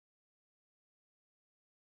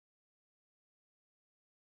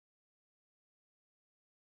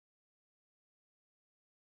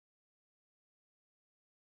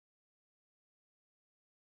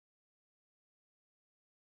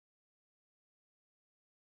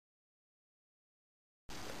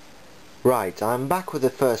Right, I'm back with the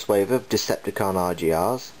first wave of Decepticon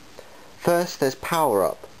RGRs. First there's Power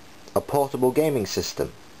Up, a portable gaming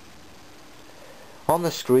system. On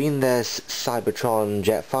the screen there's Cybertron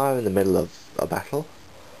Jetfire in the middle of a battle.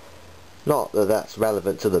 Not that that's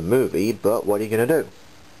relevant to the movie, but what are you going to do?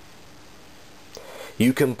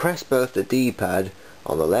 You can press both the D-pad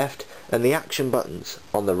on the left and the action buttons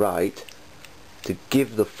on the right to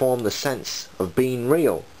give the form the sense of being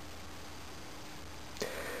real.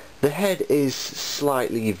 The head is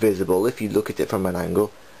slightly visible if you look at it from an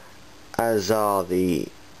angle, as are the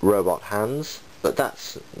robot hands, but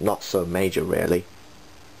that's not so major really.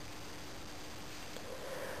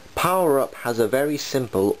 Power Up has a very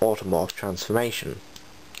simple automorph transformation.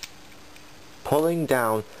 Pulling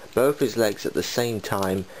down both his legs at the same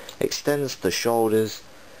time extends the shoulders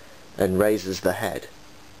and raises the head.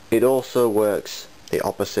 It also works the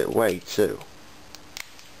opposite way too.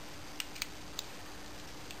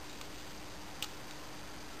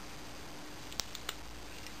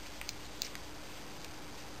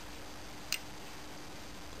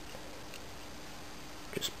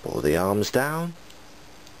 Just pull the arms down.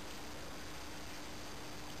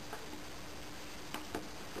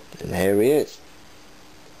 And here he is.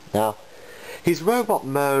 Now, his robot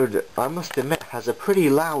mode, I must admit, has a pretty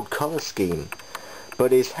loud colour scheme,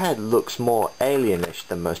 but his head looks more alienish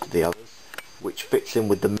than most of the others, which fits in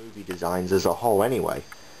with the movie designs as a whole anyway.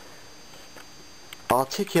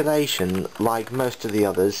 Articulation, like most of the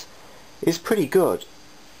others, is pretty good.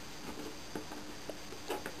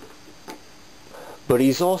 But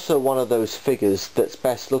he's also one of those figures that's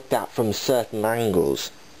best looked at from certain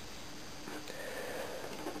angles.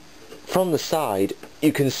 From the side,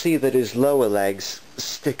 you can see that his lower legs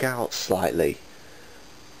stick out slightly.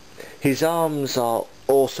 His arms are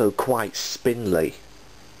also quite spindly.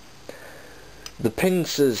 The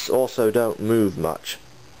pincers also don't move much.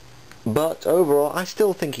 But overall, I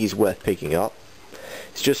still think he's worth picking up.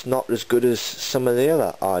 It's just not as good as some of the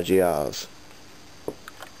other RGRs.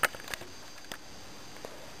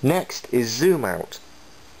 Next is Zoom Out.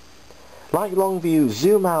 Like Longview,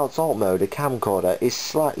 Zoom Out's alt mode, a camcorder, is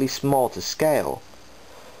slightly small to scale.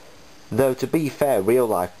 Though to be fair, real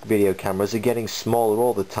life video cameras are getting smaller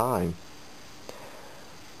all the time.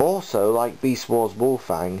 Also, like Beast Wars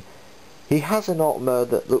Wolfang, he has an alt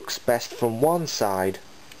mode that looks best from one side,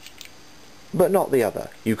 but not the other.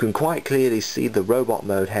 You can quite clearly see the robot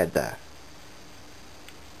mode head there.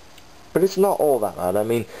 But it's not all that bad. I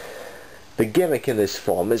mean, the gimmick in this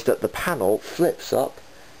form is that the panel flips up,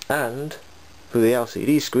 and through the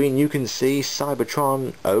LCD screen you can see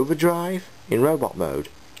Cybertron Overdrive in robot mode.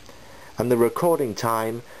 And the recording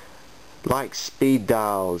time, like Speed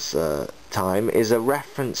Dial's time, is a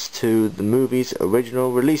reference to the movie's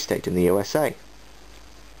original release date in the USA.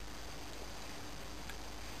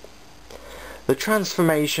 The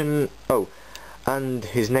transformation... oh, and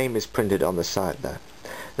his name is printed on the side there.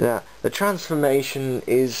 Now, the transformation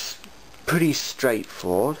is pretty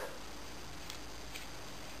straightforward.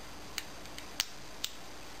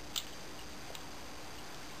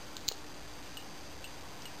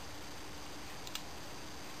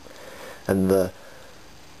 And the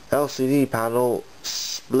LCD panel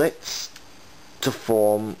splits to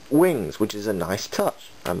form wings, which is a nice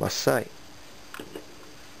touch, I must say.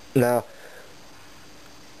 Now,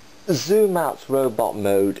 Zoom Out's robot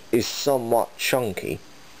mode is somewhat chunky.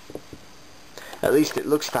 At least it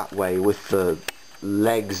looks that way with the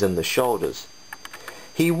legs and the shoulders.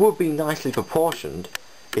 He would be nicely proportioned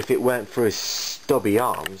if it weren't for his stubby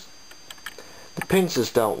arms. The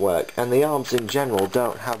pincers don't work, and the arms in general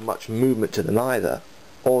don't have much movement to them either.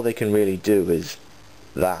 All they can really do is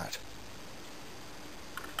that.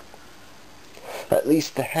 At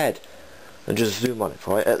least the head, and just zoom on it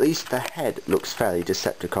for it, at least the head looks fairly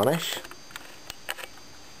Decepticon-ish.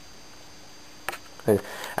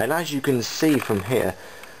 And as you can see from here,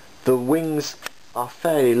 the wings are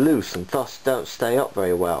fairly loose and thus don't stay up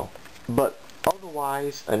very well. But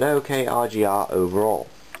otherwise, an okay RGR overall.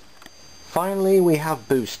 Finally, we have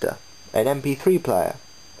Booster, an MP3 player,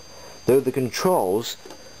 though the controls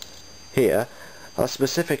here are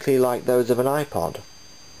specifically like those of an iPod.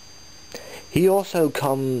 He also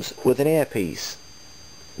comes with an earpiece,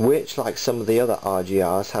 which, like some of the other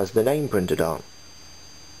RGRs, has the name printed on.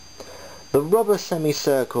 The rubber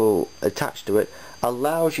semicircle attached to it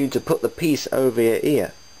allows you to put the piece over your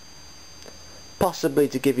ear, possibly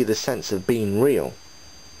to give you the sense of being real.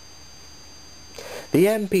 The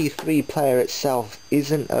MP3 player itself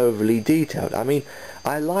isn't overly detailed. I mean,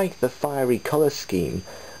 I like the fiery colour scheme,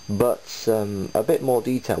 but a bit more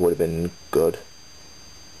detail would have been good.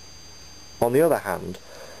 On the other hand,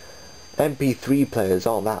 MP3 players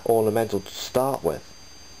aren't that ornamental to start with.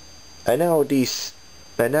 An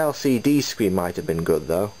LCD screen might have been good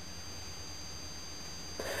though.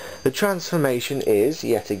 The transformation is,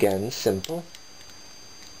 yet again, simple,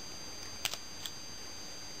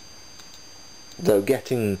 though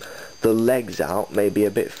getting the legs out may be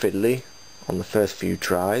a bit fiddly on the first few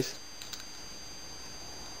tries.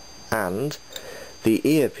 And the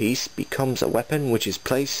earpiece becomes a weapon which is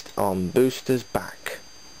placed on Booster's back.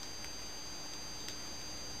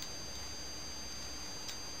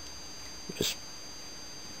 Just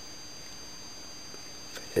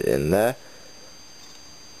fit it in there.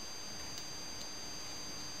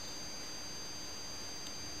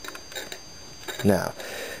 Now,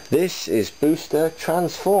 this is Booster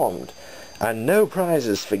transformed, and no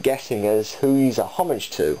prizes for guessing as who he's a homage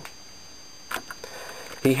to.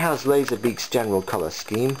 He has Laserbeak's general colour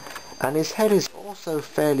scheme, and his head is also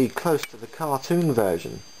fairly close to the cartoon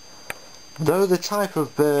version, though the type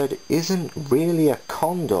of bird isn't really a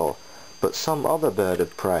condor, but some other bird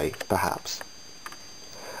of prey, perhaps.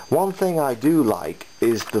 One thing I do like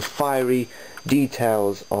is the fiery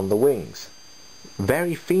details on the wings.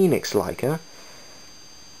 Very Phoenix-like, huh?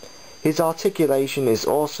 His articulation is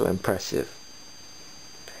also impressive.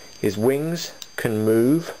 His wings can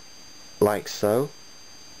move, like so.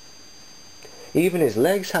 Even his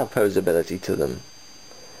legs have posability to them.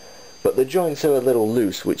 But the joints are a little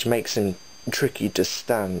loose, which makes him tricky to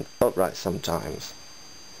stand upright sometimes.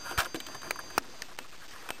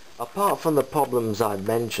 Apart from the problems I've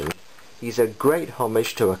mentioned, he's a great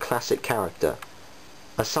homage to a classic character,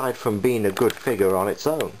 aside from being a good figure on its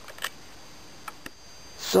own.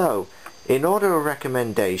 So, in order of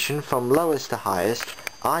recommendation from lowest to highest,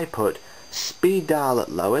 I put speed dial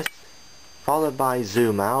at lowest, followed by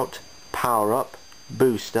zoom out, power up,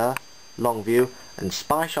 booster, long view, and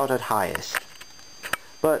spy shot at highest.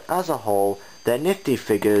 But as a whole, they're nifty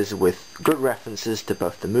figures with good references to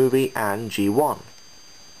both the movie and G1.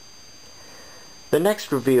 The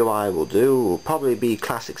next review I will do will probably be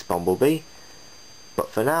Classics Bumblebee, but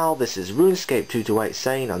for now this is RuneScape 228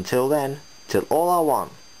 saying until then, till all are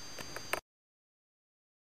one.